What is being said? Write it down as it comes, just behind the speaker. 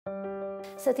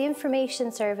So the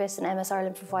information service in MS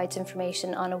Ireland provides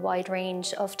information on a wide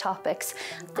range of topics.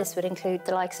 This would include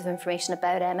the likes of information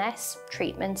about MS,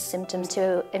 treatments, symptoms,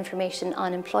 to information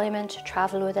on employment,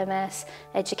 travel with MS,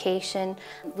 education.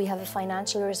 We have a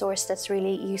financial resource that's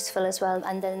really useful as well.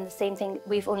 And then the same thing,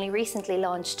 we've only recently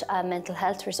launched a mental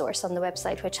health resource on the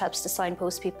website, which helps to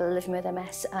signpost people living with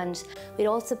MS. And we'd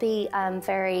also be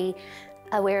very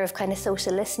aware of kind of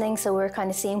social listening, so we're kind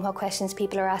of seeing what questions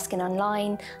people are asking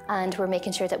online, and we're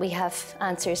making sure that we have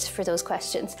answers for those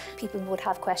questions. People would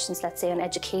have questions, let's say, on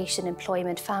education,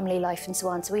 employment, family life and so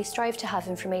on, so we strive to have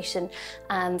information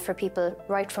for people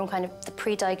right from kind of the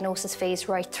pre-diagnosis phase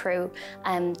right through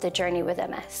the journey with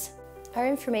MS. Our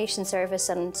information service,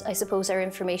 and I suppose our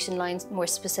information line more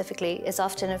specifically, is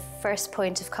often a first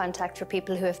point of contact for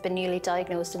people who have been newly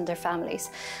diagnosed and their families.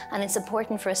 And it's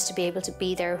important for us to be able to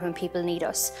be there when people need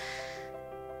us.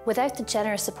 Without the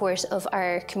generous support of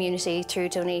our community through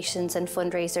donations and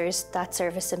fundraisers, that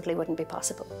service simply wouldn't be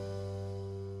possible.